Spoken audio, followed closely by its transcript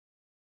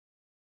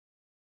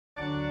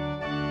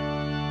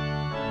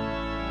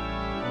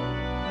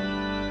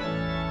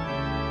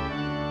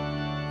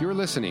You're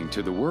listening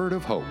to the Word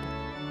of Hope,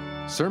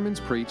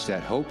 sermons preached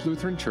at Hope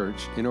Lutheran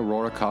Church in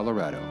Aurora,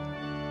 Colorado.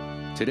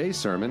 Today's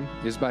sermon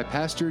is by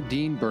Pastor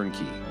Dean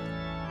Bernke.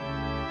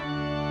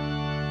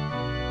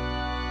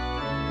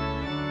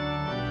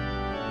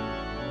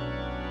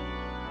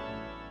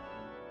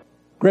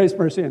 Grace,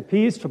 mercy, and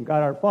peace from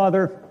God our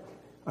Father,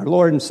 our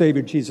Lord and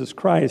Savior Jesus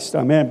Christ.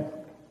 Amen.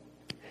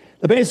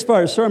 The basis for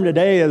our sermon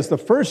today is the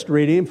first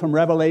reading from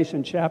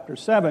Revelation chapter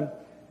 7,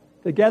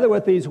 together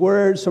with these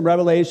words from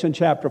Revelation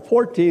chapter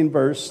 14,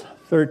 verse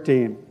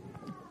 13.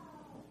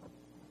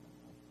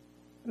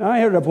 And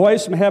I heard a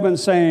voice from heaven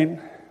saying,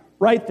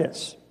 "Write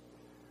this,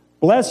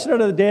 blessed are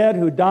the dead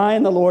who die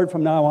in the Lord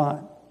from now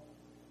on.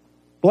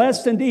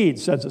 Blessed indeed,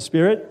 says the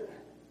Spirit,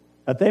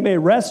 that they may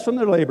rest from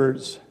their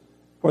labors,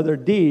 for their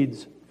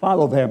deeds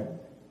follow them."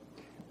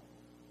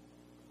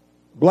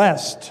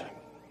 Blessed.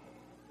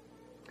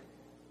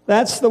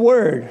 That's the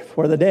word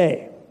for the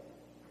day.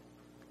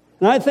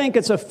 And I think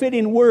it's a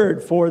fitting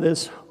word for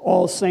this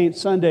All Saints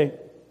Sunday,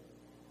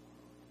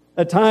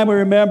 a time we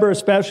remember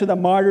especially the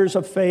martyrs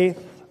of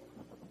faith,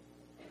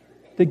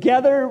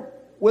 together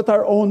with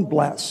our own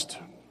blessed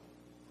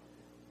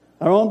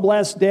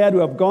dead who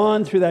have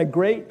gone through that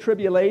great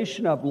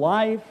tribulation of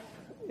life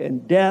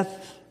and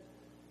death,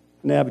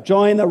 and have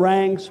joined the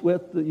ranks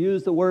with, to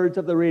use the words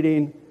of the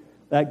reading,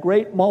 that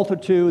great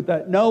multitude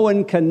that no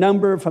one can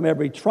number from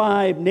every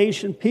tribe,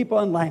 nation, people,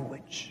 and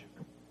language.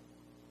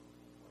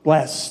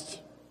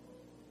 Blessed.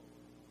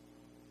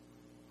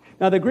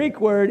 Now, the Greek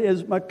word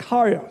is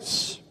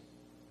makarios.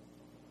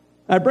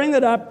 I bring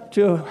that up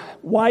to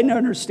widen our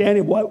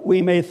understanding of what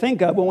we may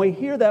think of when we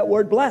hear that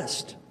word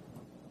blessed.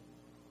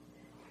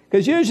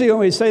 Because usually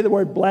when we say the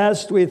word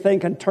blessed, we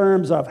think in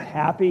terms of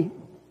happy,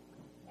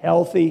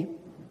 healthy,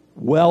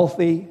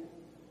 wealthy,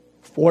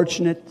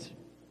 fortunate,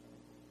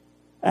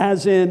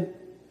 as in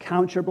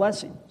count your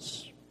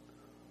blessings,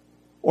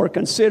 or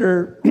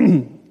consider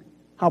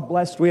how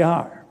blessed we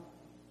are.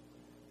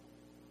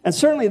 And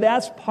certainly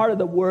that's part of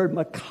the word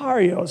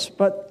makarios,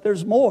 but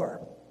there's more.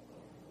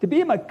 To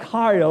be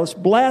makarios,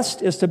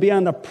 blessed, is to be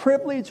on the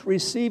privileged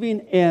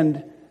receiving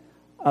end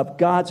of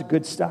God's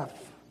good stuff.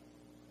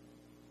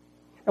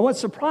 And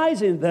what's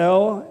surprising,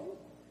 though,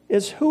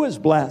 is who is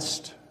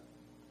blessed?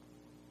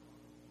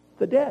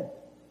 The dead.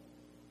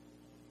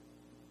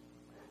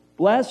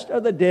 Blessed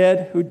are the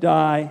dead who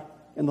die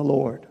in the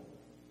Lord.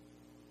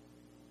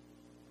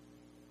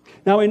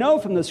 Now we know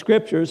from the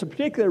Scriptures,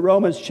 particularly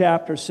Romans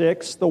chapter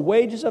 6, the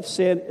wages of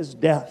sin is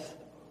death.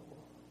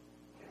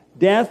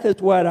 Death is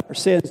what our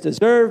sins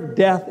deserve.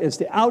 Death is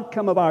the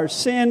outcome of our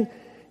sin.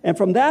 And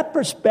from that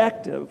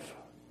perspective,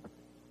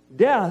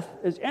 death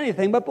is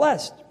anything but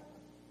blessed.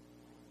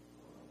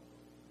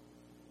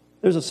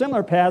 There's a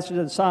similar passage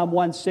in Psalm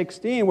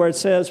 116 where it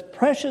says,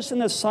 "Precious in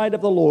the sight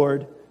of the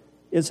Lord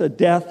is the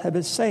death of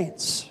his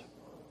saints."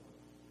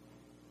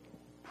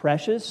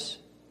 Precious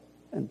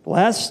and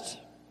blessed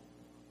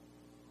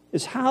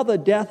is how the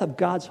death of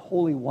God's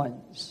holy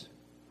ones,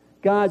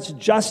 God's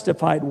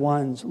justified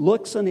ones,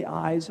 looks in the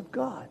eyes of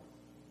God.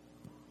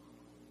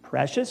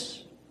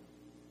 Precious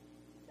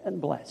and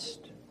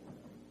blessed.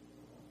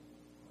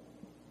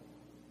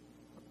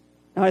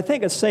 Now, I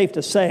think it's safe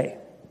to say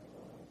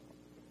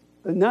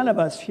that none of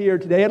us here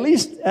today, at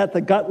least at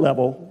the gut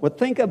level, would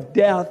think of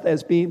death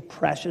as being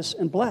precious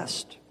and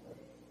blessed.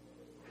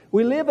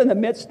 We live in the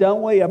midst,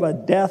 don't we, of a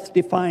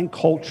death-defying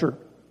culture.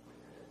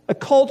 A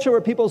culture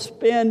where people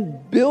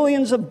spend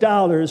billions of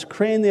dollars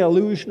creating the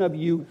illusion of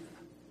youth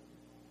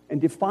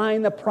and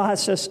defying the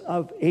process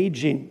of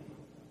aging,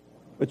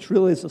 which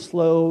really is a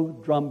slow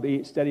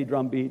drumbeat, steady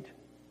drumbeat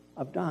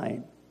of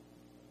dying.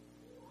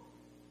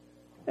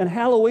 And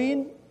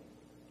Halloween?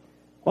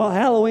 Well,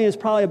 Halloween is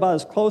probably about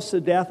as close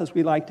to death as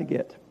we like to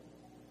get.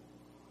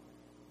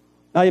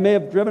 Now, you may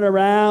have driven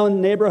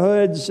around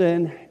neighborhoods,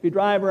 and if you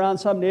drive around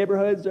some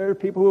neighborhoods, there are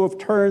people who have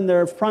turned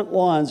their front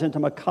lawns into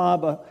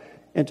macabre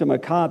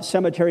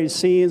cemetery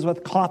scenes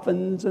with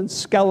coffins and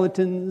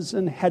skeletons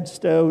and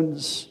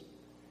headstones.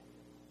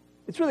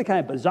 It's really kind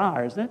of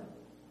bizarre, isn't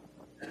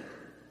it?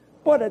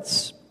 But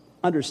it's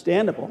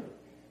understandable.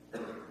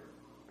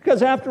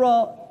 Because after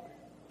all,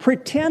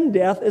 pretend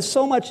death is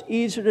so much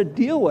easier to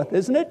deal with,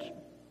 isn't it,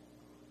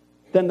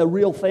 than the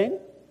real thing?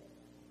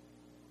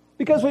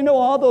 Because we know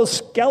all those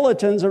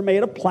skeletons are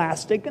made of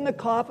plastic, and the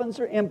coffins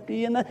are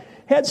empty, and the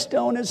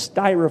headstone is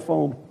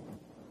styrofoam.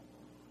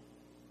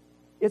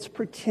 It's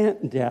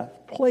pretend death,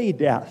 play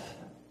death.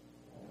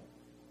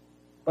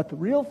 But the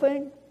real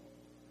thing?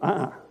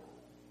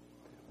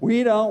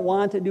 We don't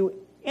want to do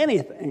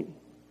anything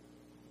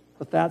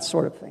with that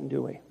sort of thing,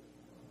 do we?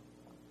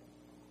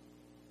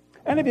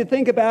 And if you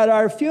think about it,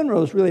 our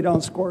funerals really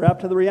don't score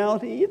up to the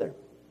reality either.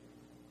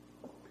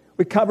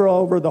 We cover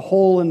over the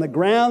hole in the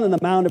ground and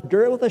the mound of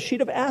dirt with a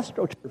sheet of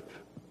AstroTurf.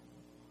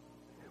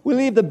 We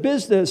leave the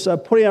business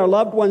of putting our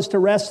loved ones to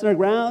rest in the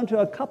ground to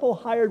a couple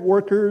hired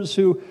workers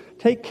who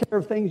take care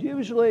of things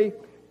usually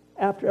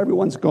after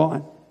everyone's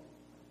gone.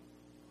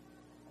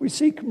 We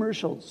see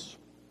commercials.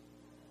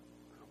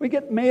 We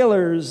get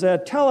mailers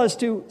that tell us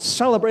to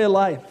celebrate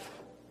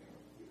life.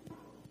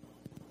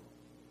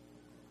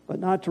 but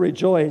not to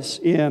rejoice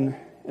in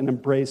and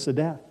embrace the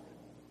death.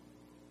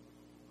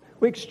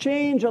 We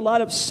exchange a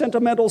lot of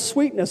sentimental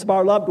sweetness of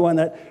our loved one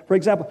that, for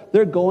example,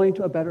 they're going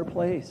to a better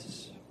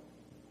place.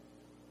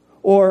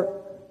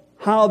 Or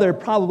how they're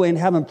probably in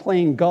heaven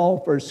playing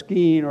golf or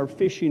skiing or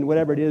fishing,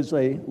 whatever it is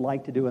they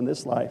like to do in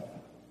this life.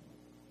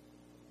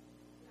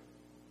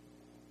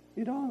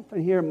 You don't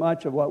often hear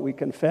much of what we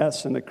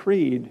confess in the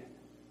creed.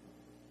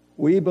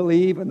 We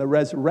believe in the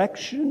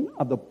resurrection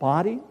of the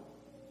body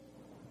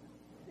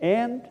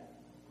and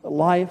the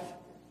life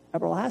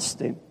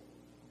everlasting.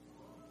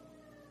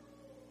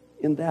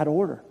 In that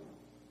order.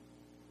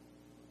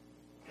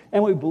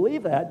 And we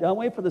believe that, don't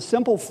we, for the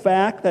simple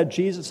fact that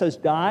Jesus has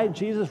died,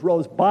 Jesus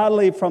rose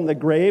bodily from the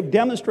grave,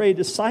 demonstrated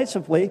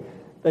decisively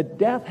that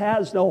death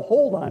has no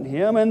hold on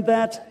him, and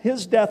that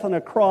his death on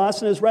the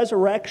cross and his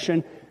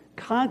resurrection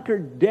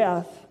conquered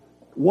death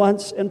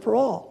once and for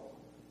all.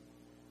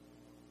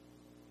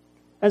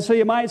 And so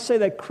you might say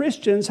that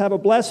Christians have a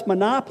blessed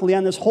monopoly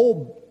on this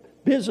whole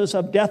business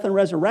of death and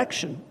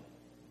resurrection,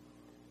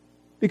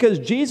 because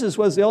Jesus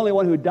was the only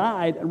one who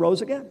died and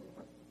rose again.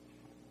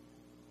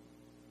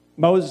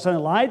 Moses and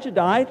Elijah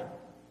died.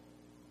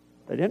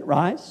 They didn't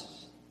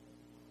rise.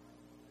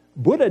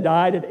 Buddha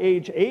died at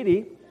age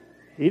 80.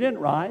 He didn't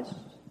rise.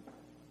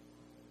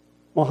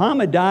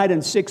 Muhammad died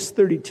in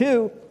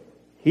 632.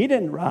 He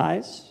didn't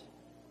rise.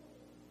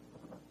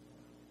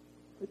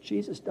 But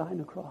Jesus died on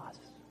the cross.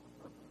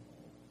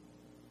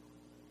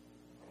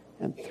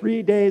 And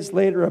 3 days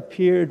later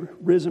appeared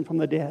risen from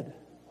the dead.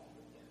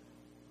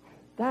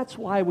 That's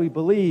why we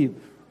believe,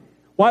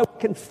 why we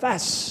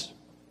confess.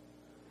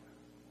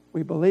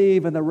 We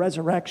believe in the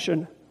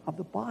resurrection of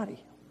the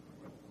body.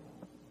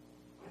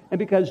 And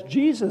because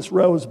Jesus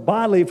rose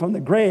bodily from the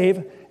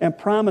grave and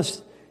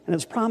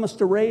has promised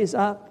to raise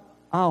up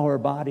our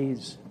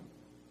bodies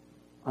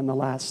on the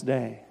last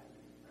day.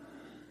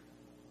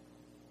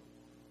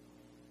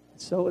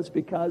 So it's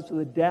because of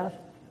the death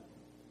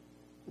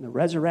and the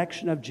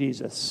resurrection of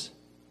Jesus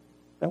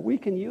that we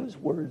can use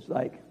words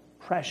like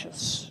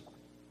precious,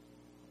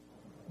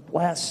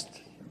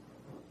 blessed,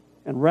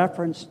 in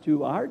reference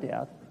to our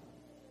death,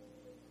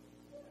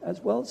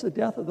 as well as the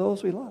death of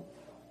those we love.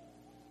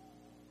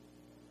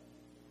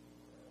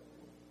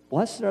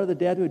 Blessed are the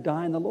dead who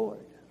die in the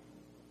Lord.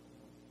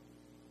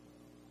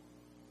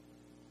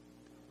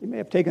 You may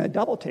have taken a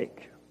double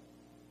take,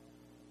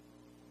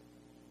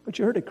 but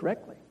you heard it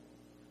correctly.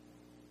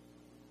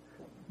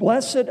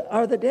 Blessed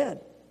are the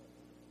dead.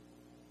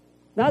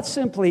 Not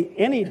simply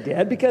any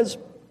dead, because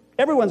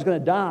everyone's going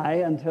to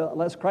die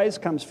unless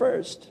Christ comes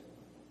first.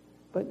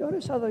 But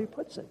notice how he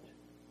puts it.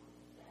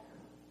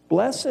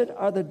 Blessed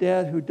are the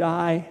dead who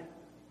die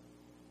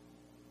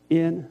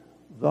in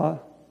the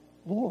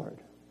Lord.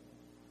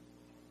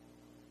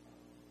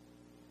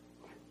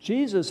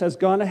 Jesus has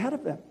gone ahead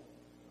of them.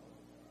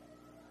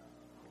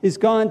 He's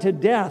gone to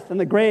death and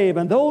the grave,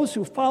 and those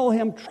who follow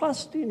him,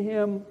 trusting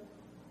him,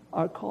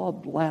 are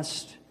called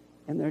blessed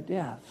in their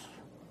death.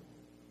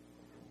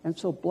 And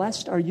so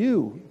blessed are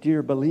you,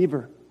 dear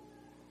believer,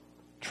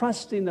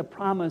 trusting the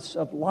promise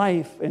of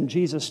life in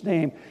Jesus'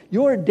 name.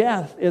 Your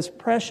death is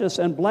precious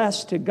and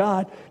blessed to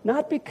God,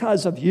 not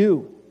because of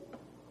you,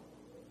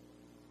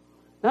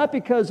 not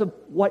because of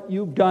what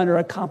you've done or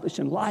accomplished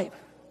in life,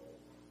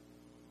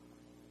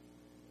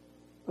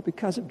 but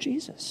because of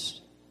Jesus.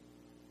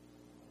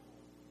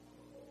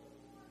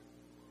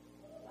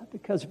 Not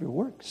because of your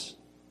works.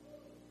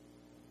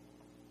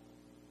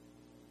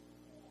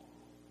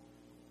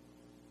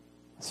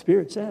 The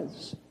Spirit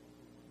says,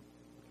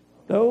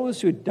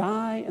 those who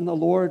die in the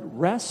Lord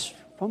rest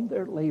from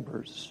their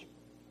labors.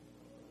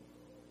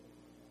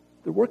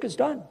 The work is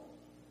done.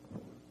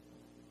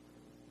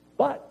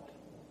 But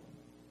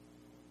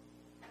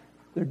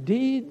their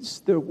deeds,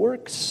 their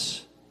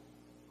works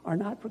are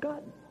not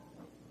forgotten.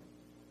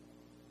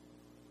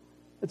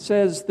 It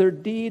says their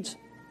deeds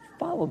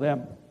follow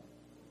them.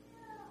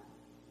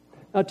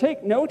 Now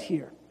take note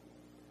here.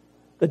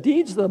 The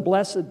deeds of the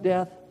blessed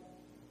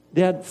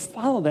dead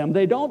follow them.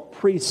 They don't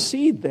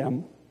precede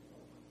them,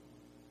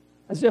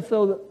 as if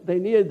though they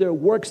needed their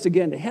works to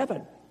get into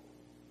heaven.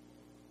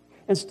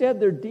 Instead,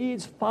 their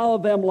deeds follow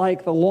them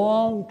like the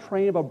long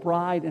train of a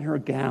bride in her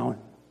gown.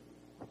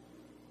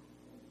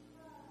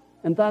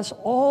 And thus,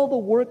 all the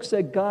works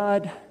that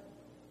God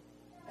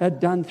had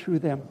done through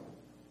them,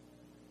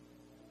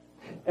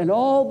 and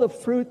all the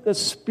fruit the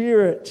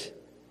Spirit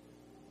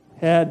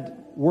had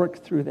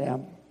worked through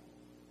them,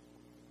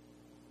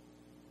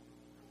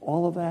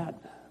 all of that,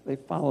 they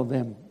follow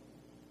them.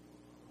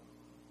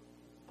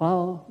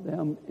 Follow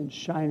them in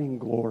shining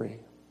glory.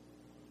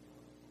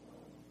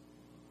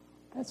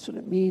 That's what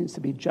it means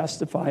to be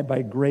justified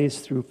by grace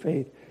through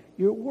faith.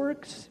 Your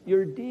works,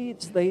 your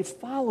deeds, they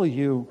follow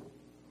you,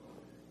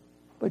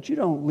 but you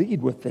don't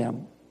lead with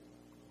them.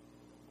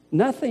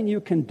 Nothing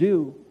you can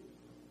do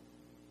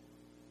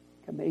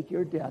can make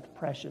your death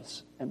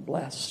precious and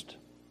blessed.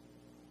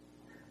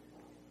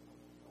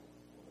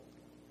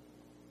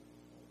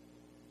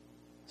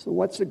 So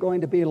what's it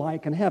going to be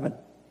like in heaven?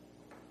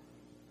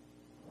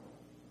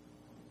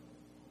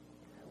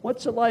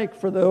 What's it like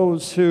for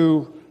those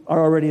who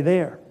are already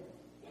there?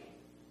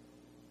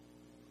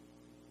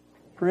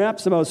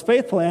 Perhaps the most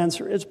faithful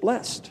answer is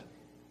blessed.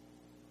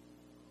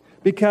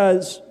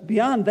 Because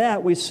beyond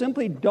that, we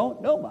simply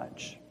don't know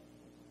much.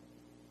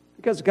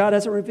 Because God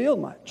hasn't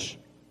revealed much.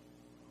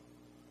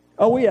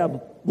 Oh, we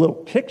have little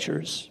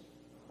pictures.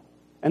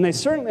 And they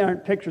certainly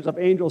aren't pictures of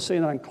angels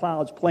sitting on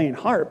clouds playing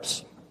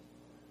harps.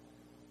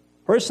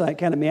 Personally, I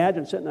can't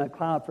imagine sitting on a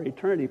cloud for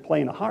eternity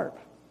playing a harp.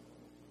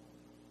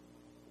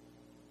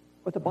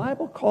 But the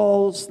Bible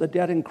calls the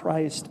dead in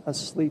Christ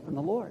asleep in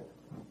the Lord.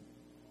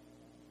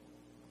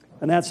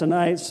 And that's a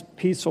nice,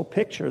 peaceful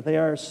picture. They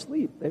are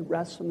asleep. They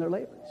rest from their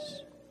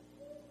labors.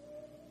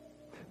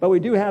 But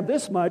we do have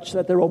this much,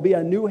 that there will be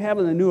a new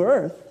heaven and a new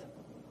earth,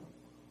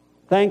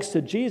 thanks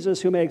to Jesus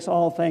who makes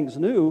all things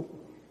new.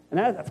 And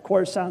that, of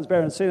course, sounds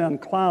better than sitting on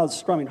clouds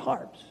strumming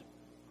harps.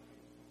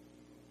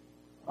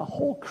 A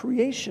whole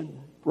creation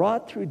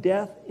brought through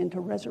death into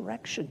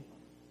resurrection,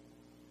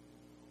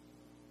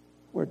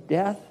 where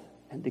death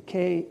and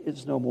decay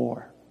is no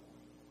more,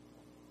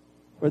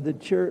 where the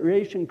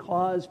deterioration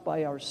caused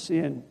by our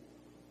sin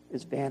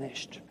is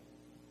vanished.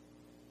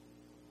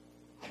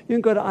 You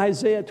can go to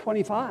Isaiah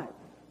 25.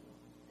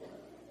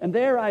 And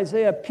there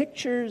Isaiah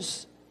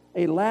pictures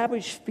a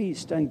lavish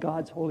feast on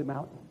God's holy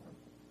mountain.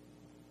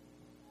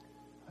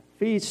 A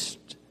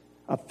feast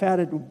of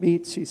fatted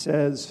meats, he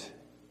says,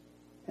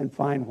 and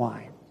fine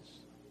wines.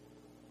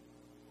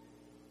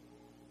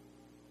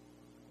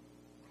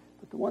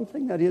 But the one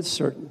thing that is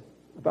certain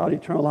about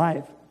eternal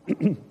life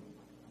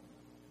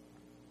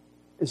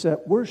is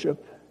that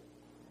worship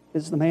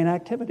is the main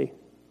activity.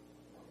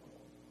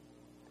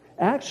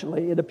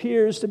 Actually, it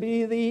appears to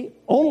be the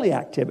only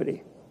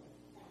activity,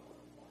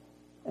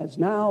 as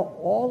now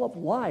all of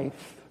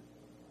life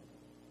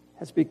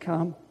has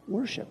become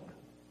worship.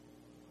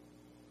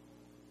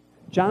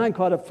 John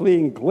caught a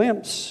fleeting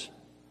glimpse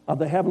of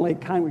the heavenly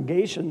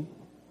congregation,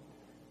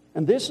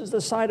 and this is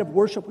the side of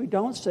worship we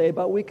don't say,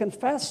 but we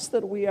confess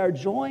that we are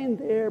joined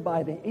there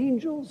by the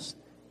angels,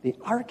 the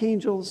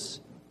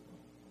archangels,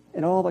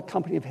 and all the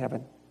company of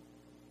heaven.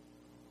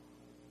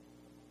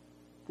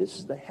 This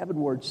is the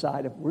heavenward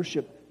side of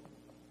worship,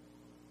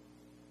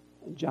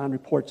 and John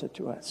reports it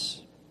to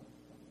us.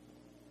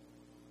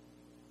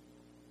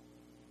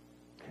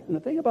 And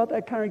the thing about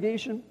that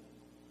congregation,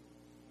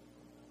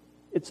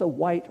 it's a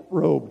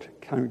white-robed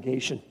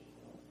congregation.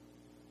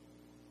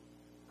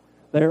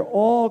 They're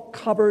all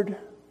covered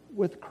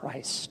with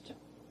Christ.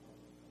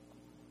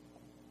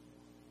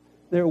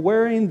 They're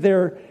wearing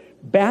their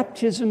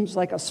baptisms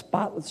like a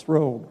spotless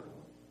robe.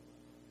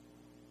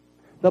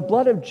 The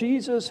blood of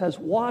Jesus has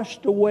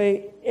washed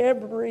away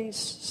every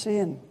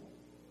sin.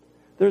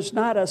 There's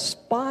not a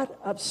spot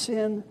of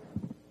sin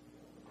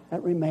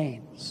that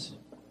remains.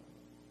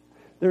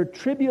 Their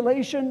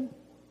tribulation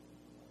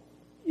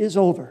is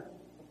over.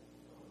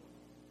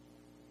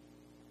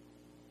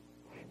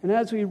 And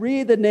as we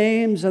read the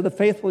names of the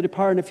faithful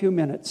depart in a few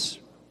minutes,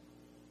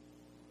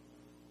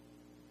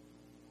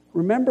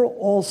 remember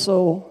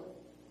also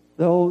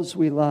those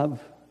we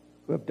love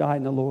who have died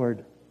in the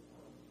Lord.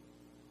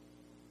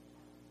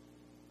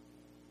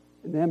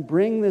 And then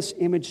bring this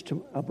image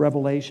of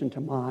Revelation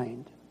to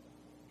mind.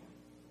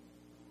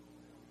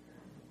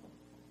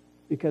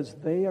 Because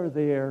they are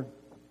there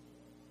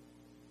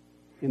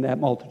in that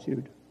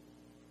multitude.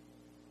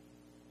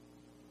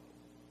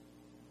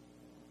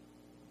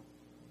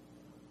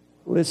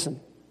 Listen.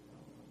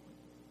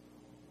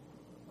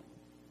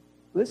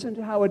 Listen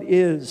to how it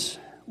is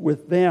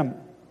with them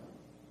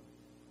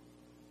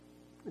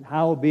and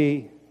how it will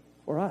be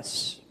for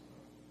us.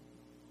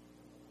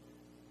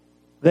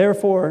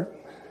 Therefore,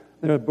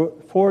 they're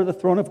before the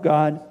throne of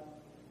God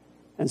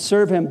and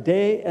serve him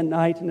day and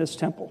night in his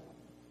temple.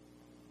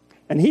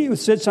 And he who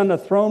sits on the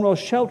throne will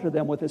shelter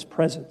them with his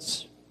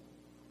presence.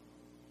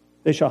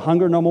 They shall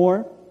hunger no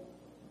more,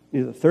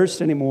 neither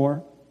thirst any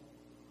more.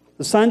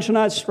 The sun shall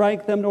not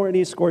strike them, nor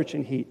any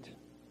scorching heat.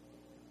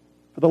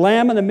 For the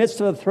Lamb in the midst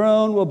of the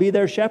throne will be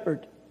their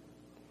shepherd.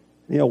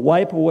 And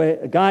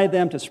he'll guide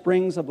them to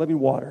springs of living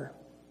water.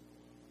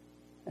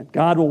 And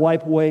God will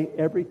wipe away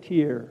every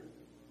tear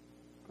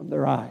from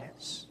their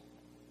eyes.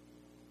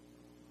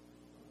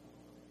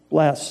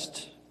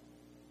 Blessed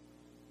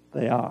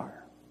they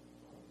are.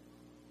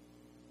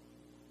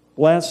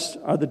 Blessed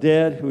are the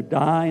dead who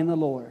die in the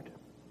Lord.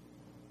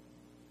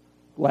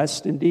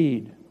 Blessed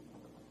indeed.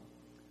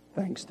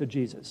 Thanks to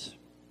Jesus.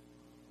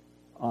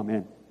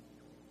 Amen.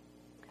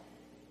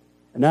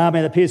 And now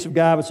may the peace of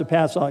God which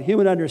surpasses all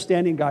human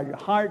understanding guard your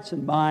hearts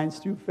and minds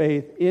through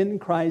faith in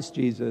Christ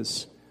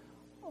Jesus.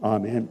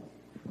 Amen.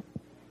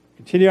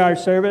 Continue our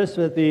service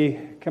with the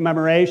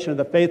commemoration of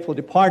the faithful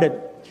departed.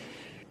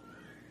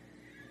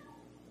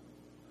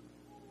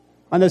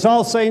 On this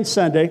All Saints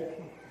Sunday,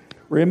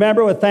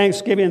 remember with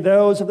thanksgiving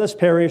those of this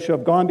parish who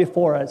have gone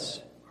before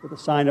us with a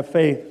sign of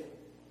faith.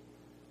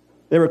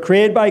 They were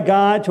created by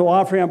God to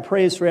offer him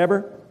praise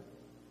forever,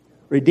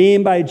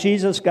 redeemed by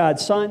Jesus,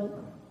 God's Son,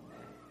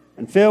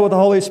 and filled with the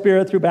Holy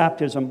Spirit through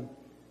baptism,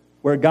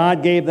 where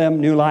God gave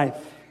them new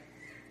life.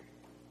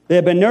 They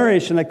have been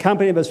nourished in the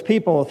company of his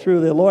people through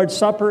the Lord's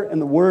Supper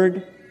and the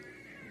Word.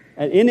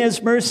 And in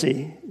his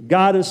mercy,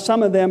 God has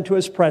summoned them to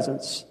his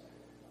presence,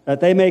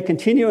 that they may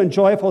continue in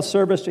joyful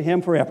service to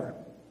him forever.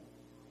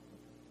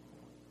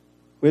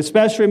 We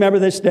especially remember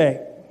this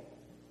day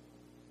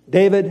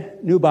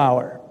David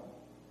Neubauer,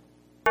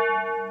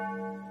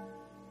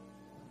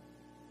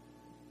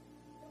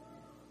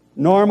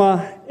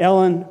 Norma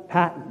Ellen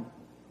Patton,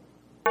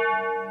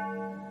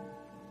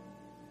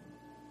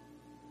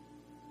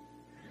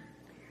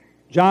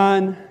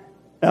 John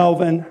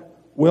Elvin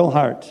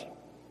Wilhart,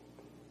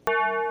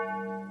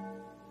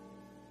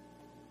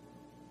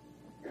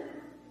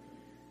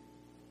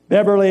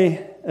 Beverly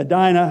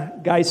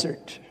Adina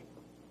Geisert,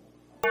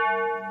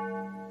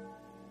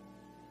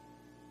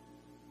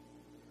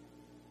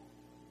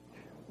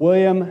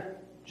 William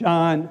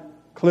John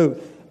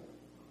Cluth,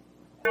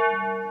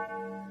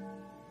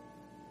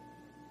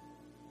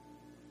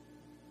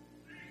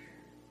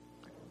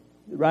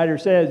 the writer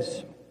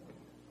says,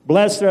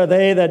 "Blessed are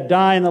they that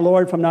die in the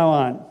Lord from now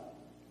on,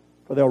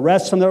 for they'll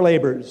rest from their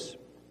labors,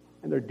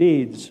 and their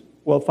deeds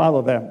will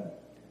follow them."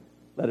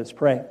 Let us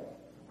pray.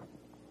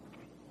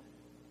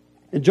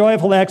 In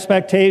joyful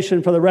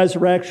expectation for the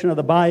resurrection of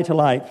the body to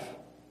life,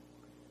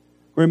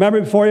 remember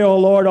before you, O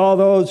Lord, all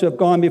those who have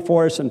gone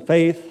before us in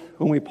faith,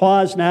 whom we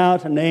pause now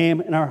to name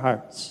in our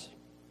hearts.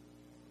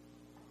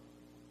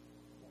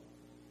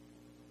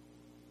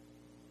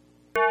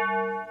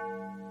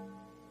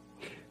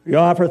 We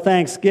offer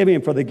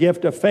thanksgiving for the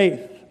gift of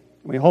faith,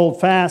 and we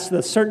hold fast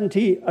the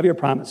certainty of your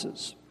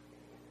promises.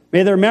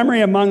 May their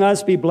memory among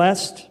us be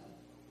blessed.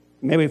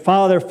 May we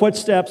follow their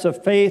footsteps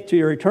of faith to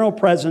your eternal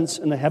presence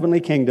in the heavenly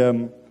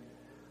kingdom.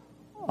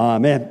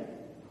 Amen.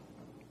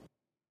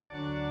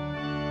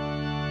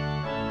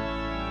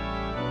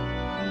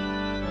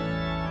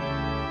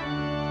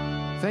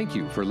 Thank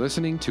you for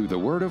listening to The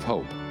Word of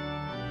Hope.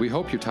 We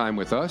hope your time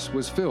with us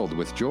was filled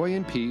with joy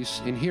and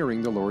peace in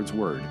hearing the Lord's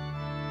Word.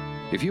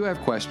 If you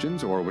have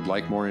questions or would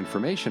like more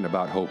information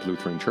about Hope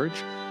Lutheran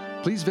Church,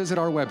 please visit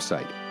our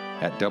website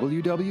at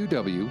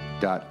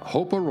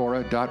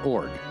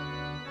www.hopeaurora.org.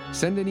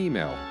 Send an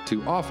email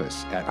to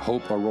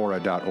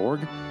office@hopeaurora.org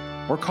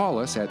or call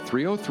us at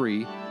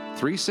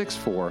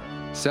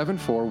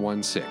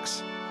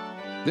 303-364-7416.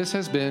 This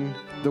has been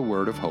The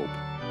Word of Hope.